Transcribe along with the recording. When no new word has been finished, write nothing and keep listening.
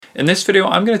In this video,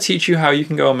 I'm going to teach you how you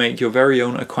can go and make your very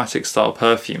own aquatic style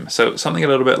perfume. So something a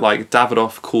little bit like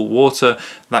Davidoff, cool water,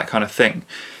 that kind of thing.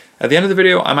 At the end of the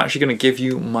video, I'm actually going to give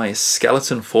you my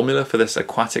skeleton formula for this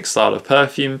aquatic style of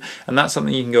perfume, and that's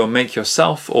something you can go and make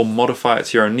yourself or modify it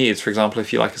to your own needs. For example,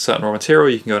 if you like a certain raw material,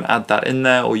 you can go and add that in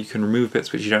there, or you can remove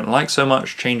bits which you don't like so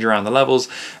much, change around the levels,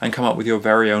 and come up with your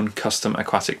very own custom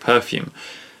aquatic perfume.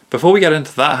 Before we get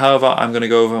into that, however, I'm going to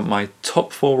go over my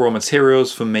top 4 raw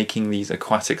materials for making these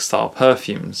aquatic style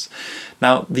perfumes.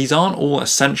 Now, these aren't all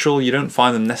essential. You don't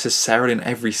find them necessarily in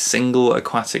every single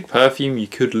aquatic perfume. You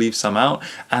could leave some out,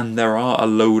 and there are a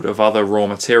load of other raw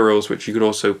materials which you could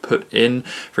also put in.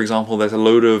 For example, there's a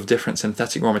load of different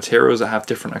synthetic raw materials that have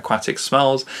different aquatic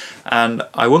smells, and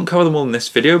I won't cover them all in this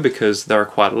video because there are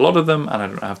quite a lot of them and I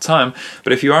don't have time.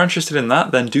 But if you are interested in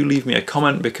that, then do leave me a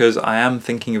comment, because I am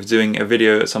thinking of doing a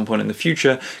video at some point in the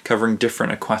future covering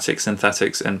different aquatic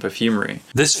synthetics in perfumery.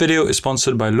 This video is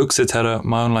sponsored by Luxitera,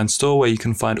 my online store where you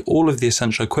can find all of the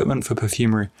essential equipment for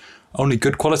perfumery. Only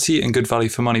good quality and good value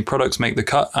for money products make the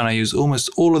cut, and I use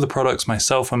almost all of the products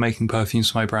myself when making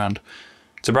perfumes for my brand.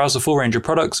 To browse the full range of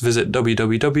products, visit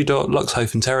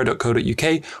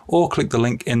www.lux-terra.co.uk or click the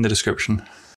link in the description.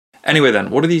 Anyway then,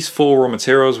 what are these 4 raw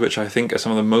materials which I think are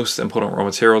some of the most important raw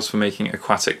materials for making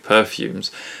aquatic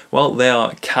perfumes? Well, they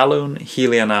are calone,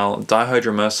 helianal,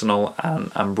 dihydromercenol,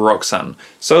 and ambroxan.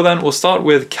 So then we'll start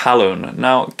with calone.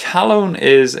 Now, calone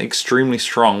is extremely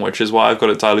strong, which is why I've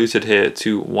got it diluted here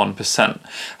to 1%.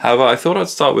 However, I thought I'd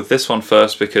start with this one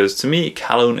first because to me,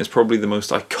 calone is probably the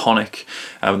most iconic,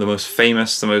 the most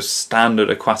famous, the most standard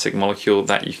aquatic molecule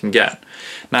that you can get.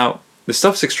 Now, this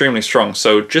stuff's extremely strong,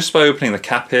 so just by opening the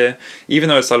cap here, even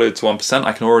though it's diluted to 1%,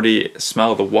 I can already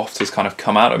smell the waft has kind of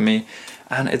come out of me,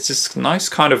 and it's this nice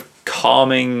kind of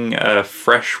calming,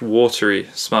 fresh, watery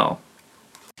smell.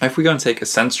 If we go and take a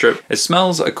scent strip, it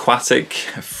smells aquatic,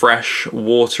 fresh,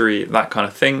 watery, that kind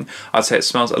of thing. I'd say it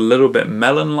smells a little bit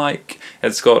melon-like.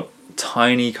 It's got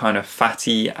tiny kind of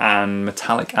fatty and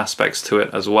metallic aspects to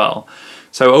it as well.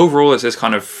 So overall, it's this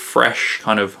kind of fresh,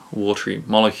 kind of watery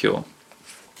molecule.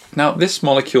 Now, this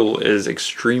molecule is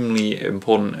extremely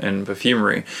important in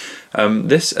perfumery.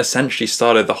 This essentially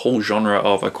started the whole genre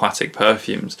of aquatic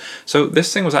perfumes. So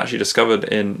this thing was actually discovered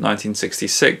in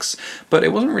 1966, but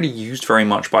it wasn't really used very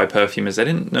much by perfumers. They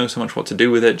didn't know so much what to do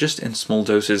with it, just in small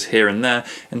doses here and there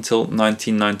until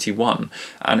 1991.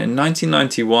 And in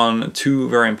 1991, 2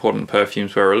 very important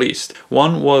perfumes were released.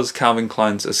 One was Calvin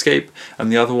Klein's Escape, and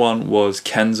the other one was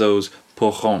Kenzo's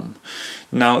PERFUME.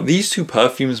 Now, these 2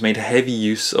 perfumes made heavy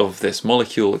use of this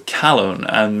molecule calone,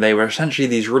 and they were essentially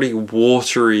these really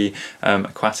watery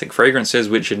aquatic fragrances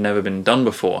which had never been done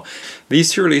before.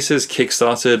 These 2 releases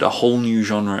kickstarted a whole new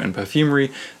genre in perfumery,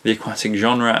 the aquatic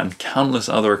genre, and countless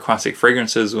other aquatic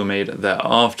fragrances were made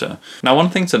thereafter. Now, one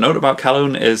thing to note about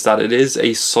calone is that it is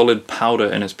a solid powder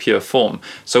in its pure form.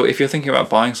 So if you're thinking about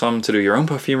buying some to do your own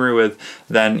perfumery with,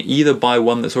 then either buy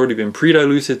one that's already been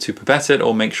pre-diluted to pipette it,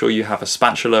 or make sure you have a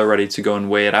spatula ready to go and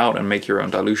weigh it out and make your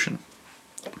own dilution.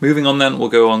 Moving on then, we'll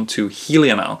go on to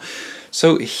helianal.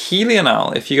 So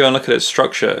helianal, if you go and look at its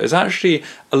structure, is actually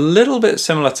a little bit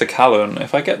similar to calone.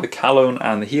 If I get the calone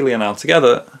and the helianal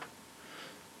together,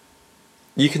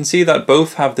 you can see that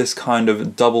both have this kind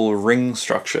of double ring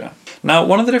structure. Now,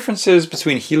 one of the differences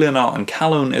between helianal and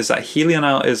calone is that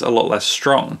helianal is a lot less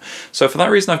strong. So for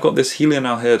that reason, I've got this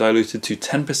helianal here diluted to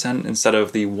 10% instead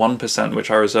of the 1%,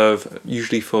 which I reserve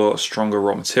usually for stronger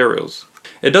raw materials.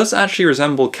 It does actually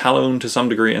resemble calone to some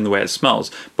degree in the way it smells.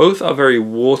 Both are very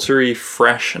watery,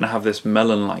 fresh, and have this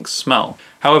melon-like smell.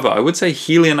 However, I would say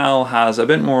helianal has a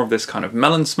bit more of this kind of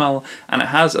melon smell, and it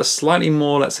has a slightly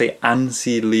more, let's say,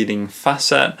 aniseed-leading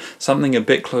facet, something a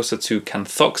bit closer to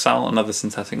canthoxal, another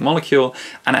synthetic molecule,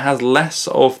 and it has less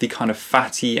of the kind of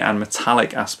fatty and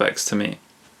metallic aspects to me.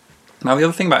 Now, the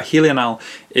other thing about helianal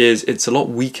is it's a lot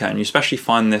weaker, and you especially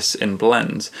find this in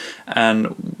blends,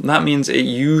 and that means it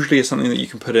usually is something that you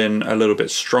can put in a little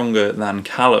bit stronger than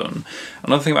calone.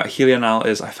 Another thing about helianal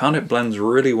is I found it blends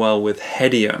really well with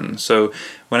hedione. So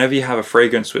whenever you have a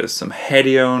fragrance with some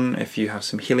hedione, if you have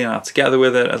some helianal together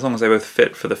with it, as long as they both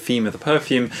fit for the theme of the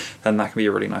perfume, then that can be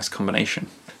a really nice combination.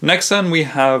 Next then we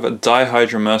have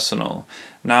dihydromercenol.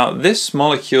 Now this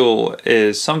molecule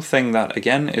is something that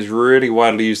again is really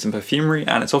widely used in perfumery,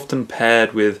 and it's often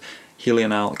paired with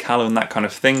helianal, calone, that kind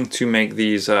of thing to make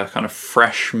these kind of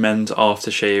fresh men's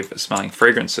aftershave smelling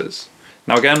fragrances.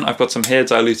 Now again, I've got some here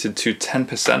diluted to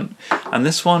 10%, and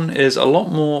this one is a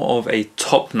lot more of a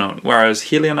top note, whereas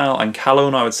helianal and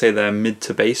calone, I would say they're mid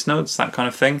to base notes, that kind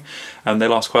of thing, and they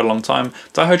last quite a long time.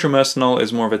 Dihydromercenol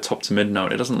is more of a top to mid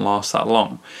note, it doesn't last that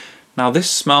long. Now this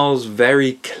smells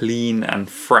very clean and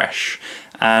fresh,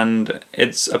 and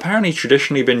it's apparently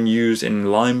traditionally been used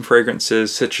in lime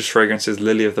fragrances, citrus fragrances,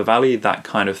 lily of the valley, that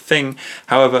kind of thing.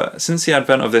 However, since the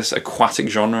advent of this aquatic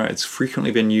genre, it's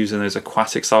frequently been used in those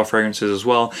aquatic style fragrances as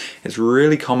well. It's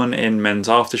really common in men's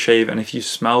aftershave, and if you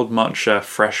smelled much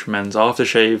fresh men's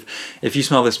aftershave, if you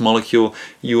smell this molecule,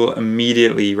 you will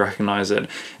immediately recognize it.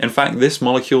 In fact, this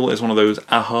molecule is one of those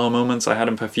aha moments I had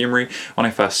in perfumery. When I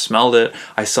first smelled it,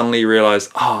 I suddenly realized,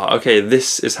 okay,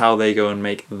 this is how they go and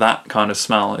make that kind of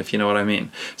smell, if you know what I mean.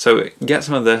 So get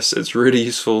some of this, it's really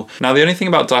useful. Now the only thing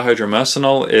about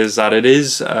dihydromercenol is that it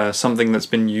is something that's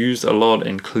been used a lot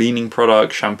in cleaning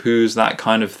products, shampoos, that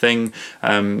kind of thing,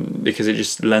 because it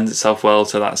just lends itself well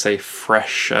to that, say,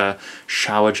 fresh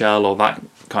shower gel or that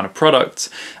kind of product.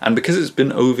 And because it's been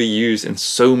overused in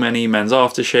so many men's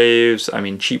aftershaves, I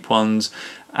mean cheap ones,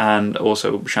 and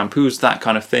also shampoos, that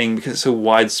kind of thing, because it's so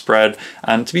widespread.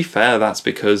 And to be fair, that's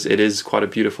because it is quite a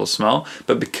beautiful smell,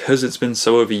 but because it's been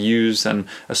so overused and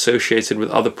associated with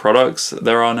other products,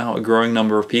 there are now a growing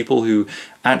number of people who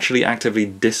actually actively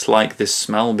dislike this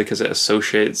smell because it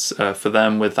associates for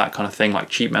them with that kind of thing, like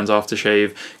cheap men's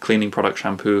aftershave, cleaning product,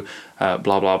 shampoo,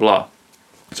 blah blah blah.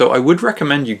 So I would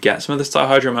recommend you get some of this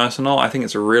dihydromercenol. I think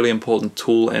it's a really important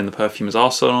tool in the perfumer's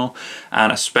arsenal, and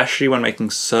especially when making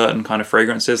certain kind of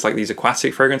fragrances like these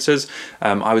aquatic fragrances,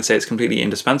 I would say it's completely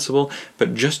indispensable,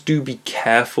 but just do be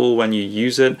careful when you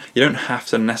use it. You don't have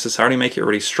to necessarily make it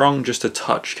really strong, just a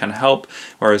touch can help,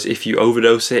 whereas if you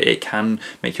overdose it, it can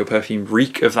make your perfume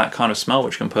reek of that kind of smell,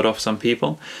 which can put off some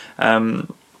people.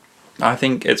 I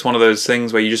think it's one of those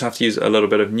things where you just have to use a little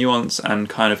bit of nuance and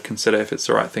kind of consider if it's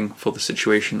the right thing for the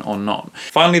situation or not.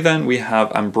 Finally then, we have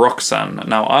Ambroxan.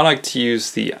 Now I like to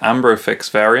use the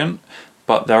Ambrofix variant,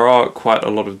 but there are quite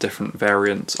a lot of different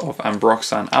variants of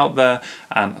Ambroxan out there,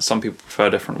 and some people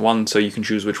prefer different ones, so you can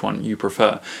choose which one you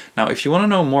prefer. Now if you want to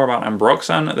know more about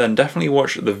Ambroxan, then definitely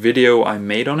watch the video I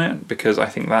made on it, because I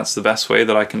think that's the best way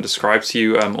that I can describe to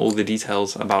you all the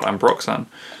details about Ambroxan.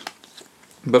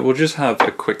 But we'll just have a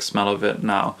quick smell of it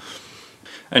now.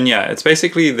 And yeah, it's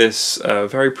basically this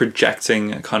very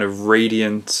projecting, kind of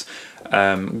radiant,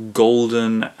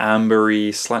 golden,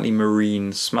 ambery, slightly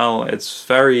marine smell. It's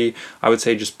very, I would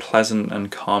say, just pleasant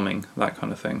and calming, that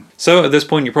kind of thing. So at this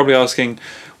point you're probably asking,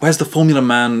 where's the formula,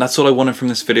 man? That's all I wanted from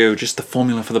this video, just the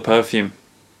formula for the perfume.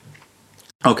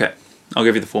 Okay, I'll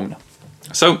give you the formula.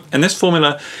 So in this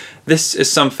formula, this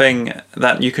is something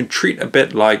that you can treat a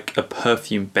bit like a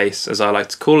perfume base, as I like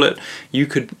to call it. You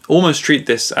could almost treat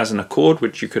this as an accord,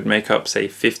 which you could make up, say,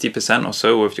 50% or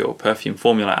so of your perfume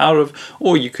formula out of,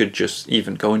 or you could just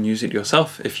even go and use it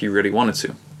yourself if you really wanted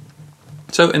to.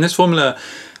 So in this formula,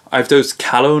 I've dosed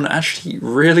cologne actually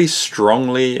really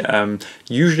strongly.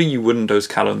 Usually you wouldn't dose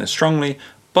cologne this strongly,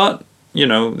 but you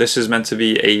know, this is meant to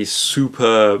be a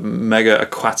super mega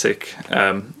aquatic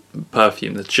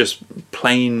perfume that's just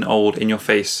plain old in your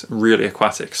face, really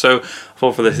aquatic. So I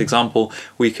thought for this example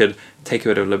we could take a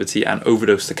bit of liberty and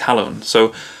overdose the cologne.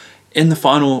 So in the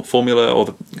final formula, or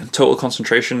the total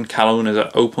concentration, cologne is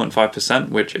at 0.5%,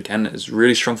 which again is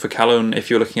really strong for cologne. If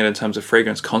you're looking at it in terms of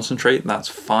fragrance concentrate, that's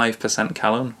 5%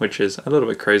 cologne, which is a little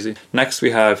bit crazy. Next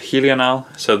we have Helional.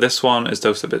 So this one is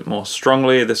dosed a bit more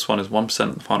strongly. This one is 1%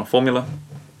 in the final formula.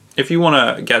 If you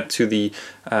want to get to the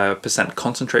percent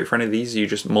concentrate for any of these, you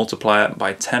just multiply it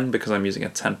by 10, because I'm using a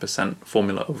 10%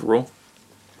 formula overall.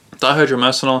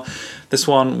 Dihydromercenol, this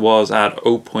one was at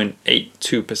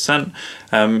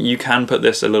 0.82%. You can put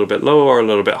this a little bit lower or a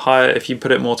little bit higher. If you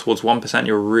put it more towards 1%,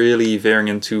 you're really veering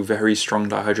into very strong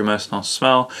dihydromercenol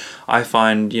smell. I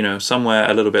find, you know,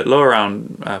 somewhere a little bit lower,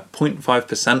 around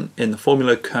 0.5% in the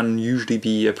formula can usually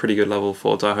be a pretty good level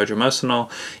for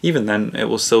dihydromercenol. Even then, it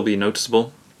will still be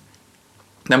noticeable.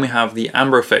 Then we have the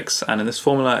Ambrofix, and in this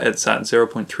formula it's at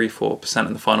 0.34%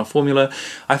 in the final formula.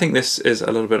 I think this is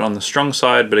a little bit on the strong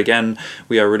side, but again,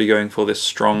 we are really going for this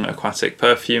strong aquatic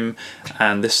perfume,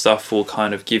 and this stuff will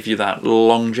kind of give you that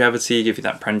longevity, give you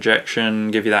that projection,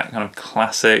 give you that kind of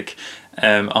classic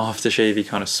aftershavey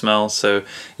kind of smell. So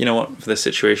you know what, for this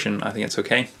situation I think it's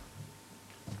okay.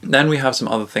 Then we have some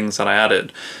other things that I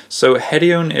added. So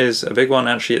Hedione is a big one.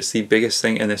 Actually, it's the biggest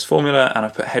thing in this formula, and I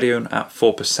put Hedione at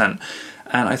 4%.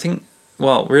 And I think,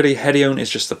 well, really Hedione is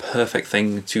just the perfect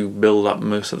thing to build up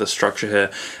most of the structure here.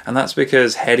 And that's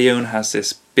because Hedione has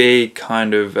this big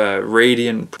kind of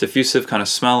radiant, diffusive kind of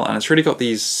smell, and it's really got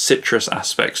these citrus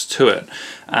aspects to it.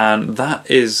 And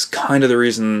that is kind of the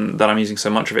reason that I'm using so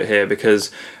much of it here, because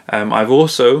I've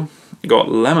also got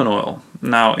lemon oil.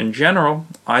 Now, in general,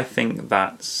 I think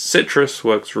that citrus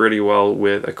works really well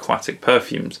with aquatic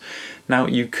perfumes. Now,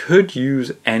 you could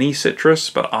use any citrus,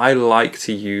 but I like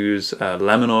to use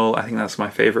lemon oil. I think that's my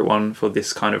favorite one for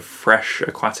this kind of fresh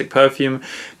aquatic perfume,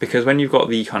 because when you've got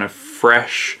the kind of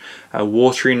fresh,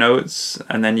 watery notes,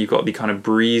 and then you've got the kind of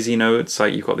breezy notes,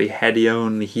 like you've got the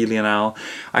hedione, the helianal,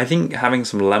 I think having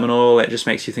some lemon oil, it just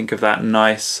makes you think of that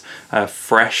nice,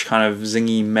 fresh kind of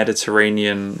zingy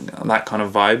Mediterranean, that kind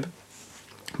of vibe.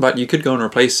 But you could go and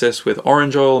replace this with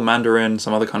orange oil, mandarin,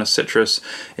 some other kind of citrus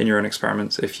in your own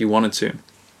experiments if you wanted to.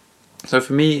 So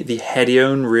for me, the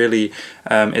hedione really,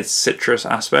 its citrus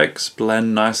aspects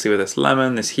blend nicely with this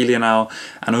lemon, this helianal,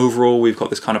 and overall we've got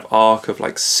this kind of arc of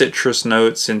like citrus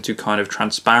notes into kind of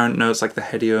transparent notes like the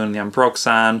hedione, the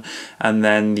ambroxan, and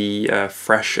then the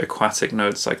fresh aquatic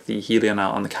notes like the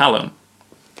helianal and the calone.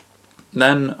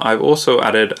 Then I've also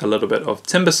added a little bit of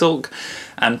timber silk,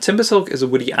 and timber silk is a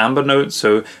woody amber note,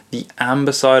 so the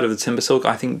amber side of the timber silk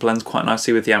I think blends quite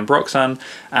nicely with the ambroxan,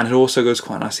 and it also goes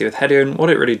quite nicely with hedione. What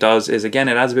it really does is, again,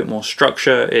 it adds a bit more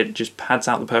structure, it just pads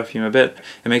out the perfume a bit,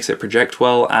 it makes it project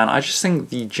well, and I just think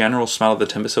the general smell of the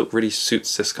timber silk really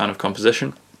suits this kind of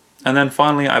composition. And then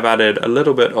finally I've added a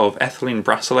little bit of ethylene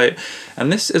brassylate,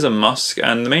 and this is a musk,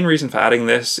 and the main reason for adding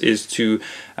this is to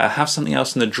have something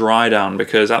else in the dry down,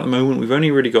 because at the moment we've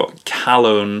only really got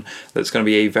calone that's going to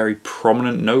be a very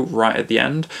prominent note right at the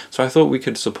end, so I thought we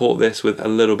could support this with a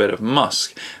little bit of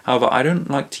musk. However, I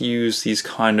don't like to use these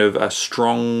kind of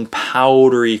strong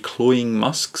powdery cloying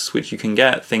musks which you can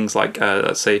get, things like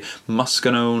let's say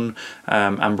muscanone,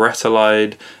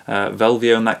 ambretolide,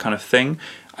 velvione, that kind of thing.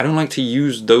 I don't like to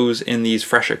use those in these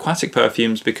fresh aquatic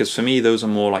perfumes because for me those are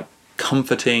more like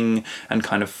comforting and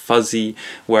kind of fuzzy,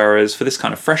 whereas for this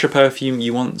kind of fresher perfume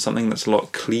you want something that's a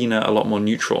lot cleaner, a lot more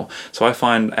neutral. So I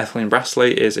find ethylene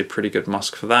brassylate is a pretty good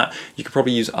musk for that. You could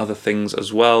probably use other things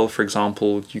as well. For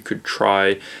example, you could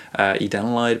try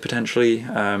edenolide potentially,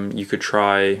 you could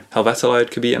try helvetolide,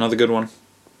 could be another good one.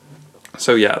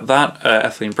 So yeah, that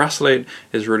ethylene brassylate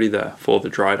is really there for the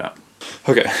dry down.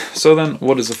 Okay, so then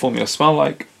what does the formula smell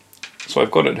like? So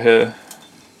I've got it here,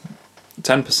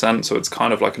 10%, so it's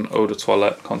kind of like an eau de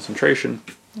toilette concentration.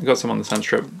 I've got some on the scent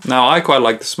strip. Now I quite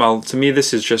like the smell. To me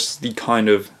this is just the kind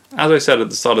of, as I said at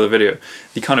the start of the video,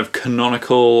 the kind of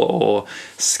canonical or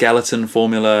skeleton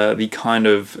formula, the kind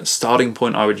of starting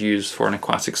point I would use for an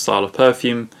aquatic style of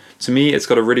perfume. To me, it's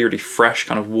got a really, really fresh,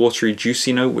 kind of watery,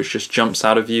 juicy note which just jumps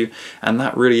out of you, and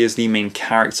that really is the main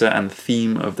character and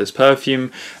theme of this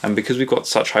perfume. And because we've got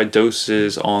such high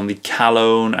doses on the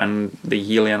calone and the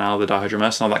helianal, the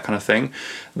dihydromercenol, that kind of thing,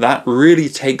 that really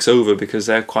takes over because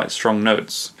they're quite strong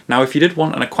notes. Now, if you did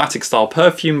want an aquatic style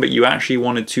perfume, but you actually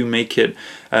wanted to make it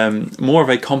more of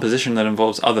a composition that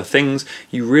involves other things,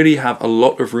 you really have a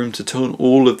lot of room to tone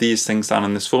all of these things down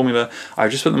in this formula.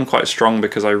 I've just put them quite strong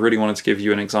because I really wanted to give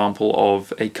you an example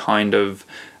of a kind of,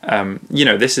 you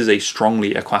know, this is a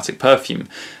strongly aquatic perfume.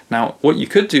 Now, what you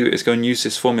could do is go and use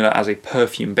this formula as a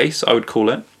perfume base, I would call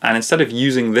it, and instead of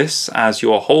using this as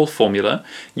your whole formula,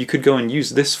 you could go and use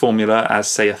this formula as,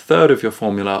 say, a third of your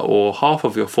formula or half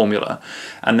of your formula,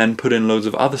 and then put in loads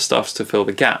of other stuffs to fill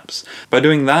the gaps. By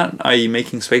doing that, i.e.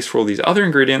 making space for all these other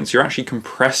ingredients, you're actually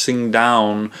compressing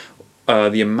down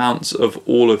the amounts of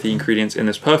all of the ingredients in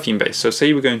this perfume base. So say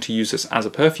you were going to use this as a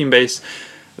perfume base,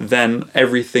 then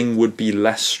everything would be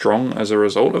less strong as a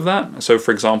result of that. So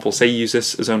for example, say you use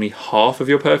this as only half of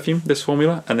your perfume, this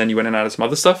formula, and then you went and added some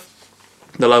other stuff.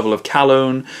 The level of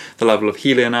calone, the level of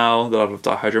helianal, the level of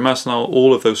dihydromercenol,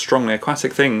 all of those strongly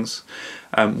aquatic things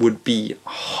would be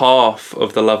half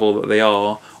of the level that they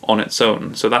are on its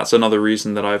own. So that's another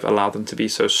reason that I've allowed them to be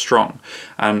so strong.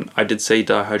 And I did say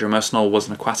dihydromercenol was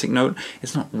an aquatic note.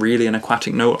 It's not really an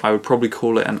aquatic note. I would probably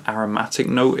call it an aromatic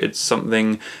note. It's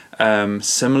something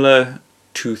similar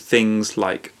to things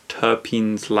like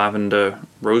terpenes, lavender,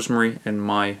 rosemary in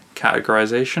my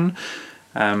categorization.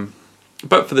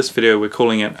 But for this video we're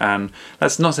calling it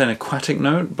let's not say an aquatic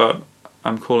note, but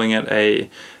I'm calling it a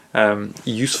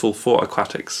useful for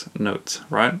aquatics note,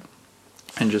 right?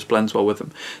 And just blends well with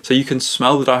them. So you can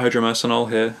smell the dihydromercenol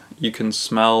here, you can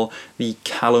smell the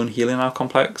calone helianal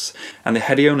complex, and the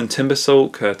hedione and timber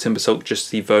silk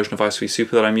just the version of Ice Sweet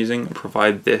Super that I'm using,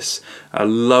 provide this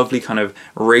lovely kind of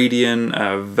radiant,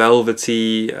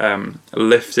 velvety,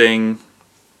 lifting,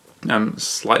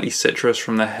 slightly citrus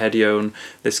from the hedione,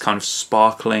 this kind of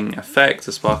sparkling effect.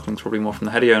 The sparkling is probably more from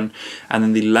the hedione, and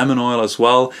then the lemon oil as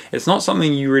well. It's not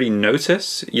something you really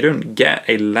notice. You don't get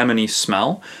a lemony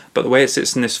smell, but the way it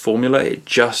sits in this formula, it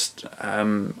just,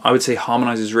 I would say,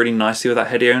 harmonizes really nicely with that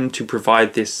hedione to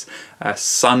provide this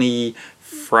sunny,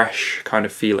 fresh kind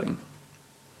of feeling.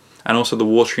 And also the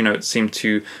watery notes seem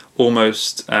to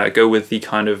almost go with the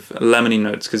kind of lemony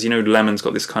notes, because you know lemon's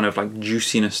got this kind of like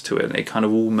juiciness to it, and it kind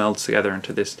of all melds together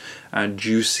into this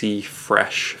juicy,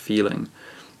 fresh feeling.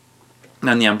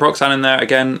 And the ambroxan in there,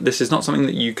 again, this is not something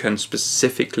that you can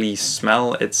specifically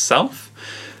smell itself,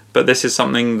 but this is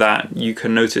something that you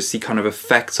can notice the kind of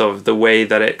effect of, the way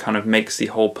that it kind of makes the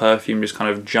whole perfume just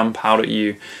kind of jump out at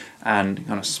you and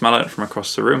kind of smell it from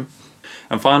across the room.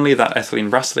 And finally, that ethylene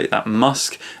brassylate, that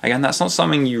musk, again, that's not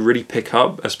something you really pick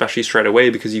up, especially straight away,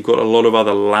 because you've got a lot of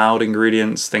other loud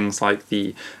ingredients, things like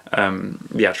the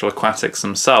actual aquatics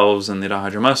themselves and the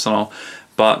dihydromercenol.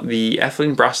 But the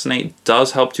ethylene brassylate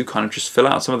does help to kind of just fill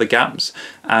out some of the gaps.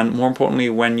 And more importantly,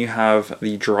 when you have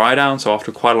the dry down, so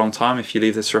after quite a long time, if you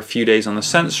leave this for a few days on the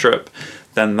scent strip,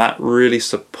 then that really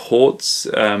supports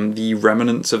the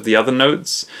remnants of the other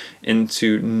notes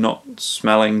into not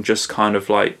smelling just kind of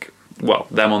like, well,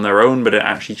 them on their own, but it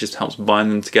actually just helps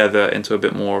bind them together into a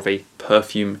bit more of a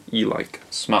perfume-y like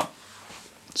smell.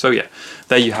 So yeah,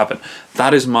 there you have it.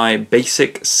 That is my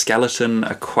basic skeleton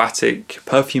aquatic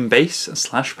perfume base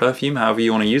 / perfume, however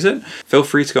you want to use it. Feel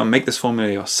free to go and make this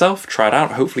formula yourself, try it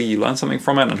out. Hopefully you learn something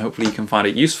from it, and hopefully you can find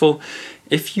it useful.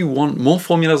 If you want more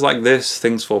formulas like this,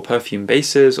 things for perfume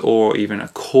bases or even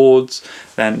accords,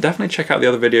 then definitely check out the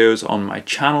other videos on my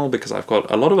channel, because I've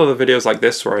got a lot of other videos like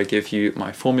this where I give you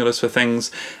my formulas for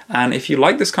things. And if you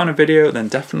like this kind of video, then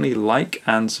definitely like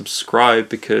and subscribe,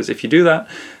 because if you do that,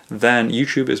 then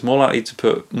YouTube is more likely to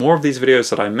put more of these videos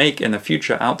that I make in the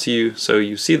future out to you, so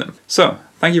you see them. So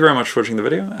thank you very much for watching the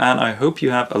video, and I hope you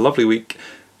have a lovely week.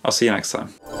 I'll see you next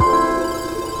time.